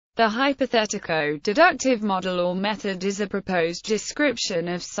The hypothetico-deductive model or method is a proposed description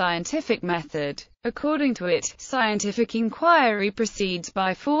of scientific method. According to it, scientific inquiry proceeds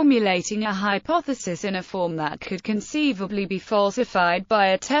by formulating a hypothesis in a form that could conceivably be falsified by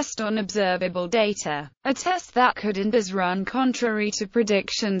a test on observable data. A test that could and does run contrary to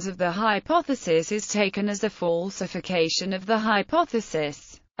predictions of the hypothesis is taken as a falsification of the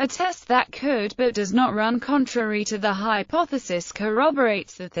hypothesis. A test that could but does not run contrary to the hypothesis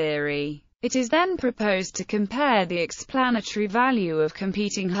corroborates the theory. It is then proposed to compare the explanatory value of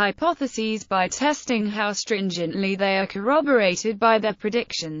competing hypotheses by testing how stringently they are corroborated by their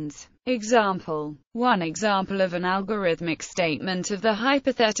predictions. Example. One example of an algorithmic statement of the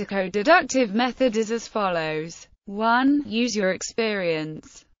hypothetico-deductive method is as follows. 1. Use your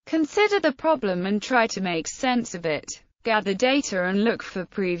experience. Consider the problem and try to make sense of it. Gather data and look for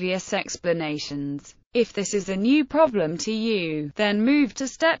previous explanations. If this is a new problem to you, then move to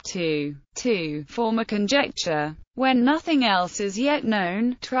step 2. 2. Form a conjecture. When nothing else is yet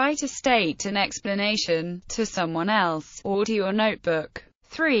known, try to state an explanation to someone else, or to your notebook.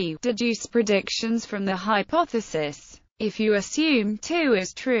 3. Deduce predictions from the hypothesis. If you assume 2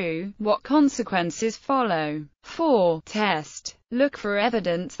 is true, what consequences follow? 4. Test. Look for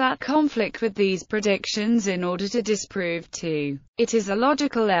evidence that conflict with these predictions in order to disprove 2. It is a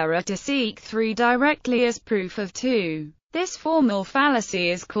logical error to seek 3 directly as proof of 2. This formal fallacy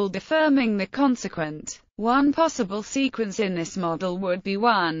is called affirming the consequent. One possible sequence in this model would be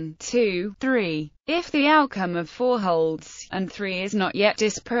 1, 2, 3. If the outcome of 4 holds, and 3 is not yet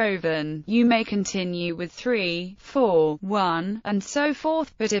disproven, you may continue with 3, 4, 1, and so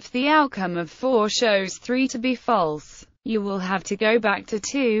forth, but if the outcome of 4 shows 3 to be false, you will have to go back to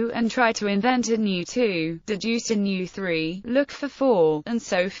 2 and try to invent a new 2, deduce a new 3, look for 4, and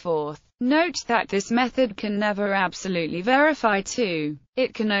so forth. Note that this method can never absolutely verify 2.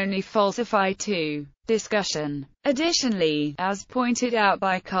 It can only falsify 2. Discussion. Additionally, as pointed out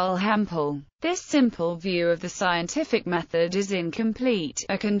by Carl Hempel, this simple view of the scientific method is incomplete.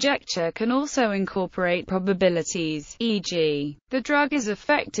 A conjecture can also incorporate probabilities, e.g., the drug is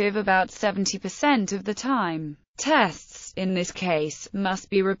effective about 70% of the time. Tests, in this case, must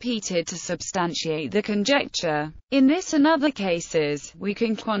be repeated to substantiate the conjecture. In this and other cases, we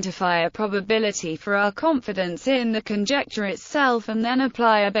can quantify a probability for our confidence in the conjecture itself and then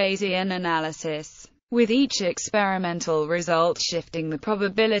apply a Bayesian analysis, with each experimental result shifting the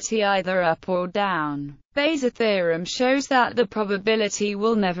probability either up or down. Bayes' theorem shows that the probability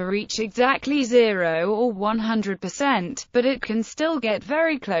will never reach exactly 0 or 100%, but it can still get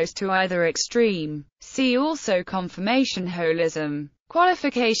very close to either extreme. See also confirmation holism.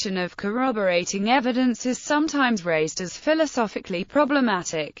 Qualification of corroborating evidence is sometimes raised as philosophically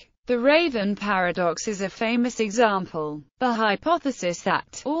problematic. The raven paradox is a famous example. The hypothesis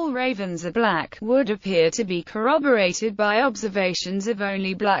that all ravens are black would appear to be corroborated by observations of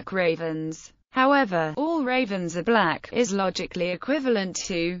only black ravens. However, all ravens are black is logically equivalent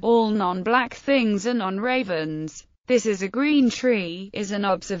to all non-black things are non-ravens. This is a green tree, is an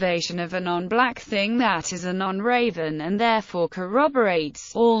observation of a non-black thing that is a non-raven and therefore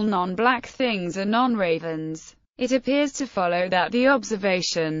corroborates all non-black things are non-ravens. It appears to follow that the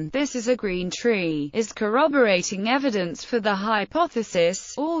observation, "this is a green tree," is corroborating evidence for the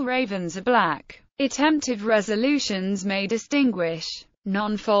hypothesis, "all ravens are black." Attempted resolutions may distinguish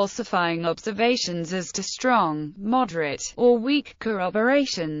non-falsifying observations as to strong, moderate, or weak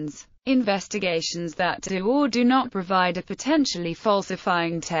corroborations. Investigations that do or do not provide a potentially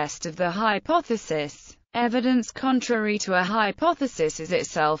falsifying test of the hypothesis. Evidence contrary to a hypothesis is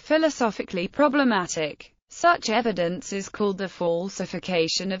itself philosophically problematic. Such evidence is called the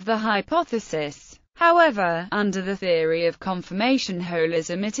falsification of the hypothesis. However, under the theory of confirmation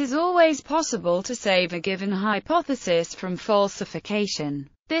holism, it is always possible to save a given hypothesis from falsification.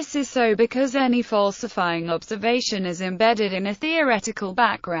 This is so because any falsifying observation is embedded in a theoretical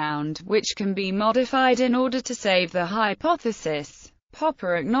background, which can be modified in order to save the hypothesis.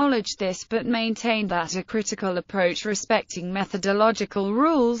 Popper acknowledged this but maintained that a critical approach respecting methodological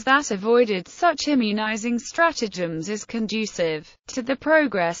rules that avoided such immunizing stratagems is conducive to the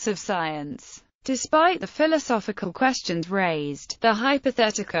progress of science. Despite the philosophical questions raised, the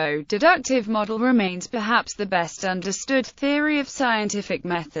hypothetico-deductive model remains perhaps the best understood theory of scientific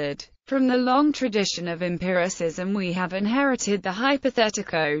method. From the long tradition of empiricism we have inherited the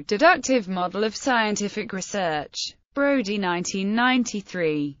hypothetico-deductive model of scientific research. Brody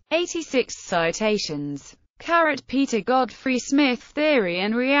 1993. 86 citations. Peter Godfrey Smith, Theory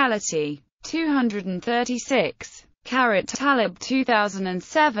and Reality. 236. Taleb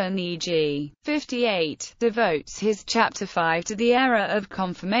 2007 e.g. 58, devotes his Chapter 5 to the error of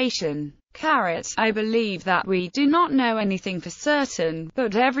confirmation. I believe that we do not know anything for certain,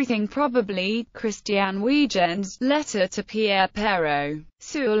 but everything probably. Christian Huygens, Letter to Pierre Perrault.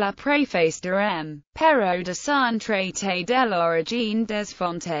 Sur la préface de M. Perrault de son traité de l'origine des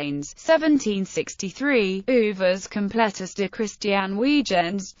fontaines, 1763, Œuvres complètes de Christian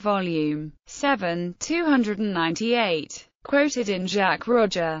Huygens, Volume 7, 298. Quoted in Jacques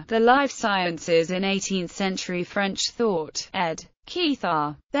Roger, The Life Sciences in 18th-Century French Thought, ed. Keith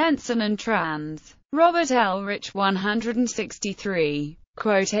R. Benson and Trans. Robert L. Rich 163.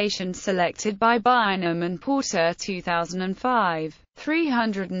 Quotation selected by Bynum and Porter 2005.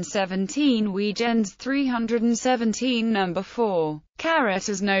 317 Huygens 317 Number 4.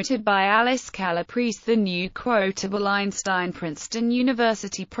 As noted by Alice Calabrese, The New Quotable Einstein, Princeton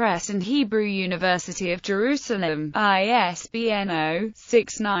University Press and Hebrew University of Jerusalem, ISBN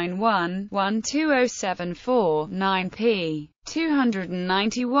 0-691-12074-9 p.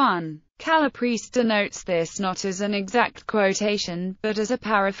 291. Calabrese denotes this not as an exact quotation, but as a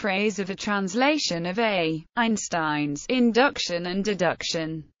paraphrase of a translation of A. Einstein's Induction and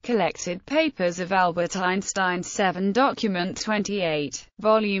Deduction. Collected Papers of Albert Einstein 7 Document 28.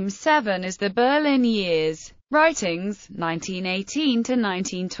 Volume 7 is The Berlin Years. Writings, 1918 to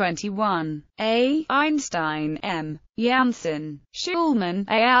 1921. A. Einstein, M. Janssen, Schulman,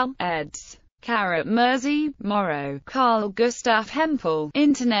 A.L., eds. Mersey, Morrow, Carl Gustav Hempel,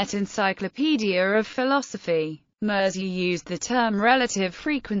 Internet Encyclopedia of Philosophy. Mersey used the term relative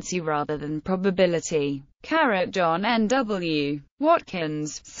frequency rather than probability. John N. W.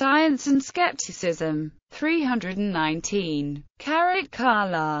 Watkins, Science and Skepticism. 319.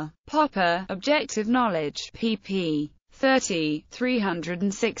 Carla Popper, Objective Knowledge, pp. 30,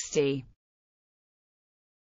 360.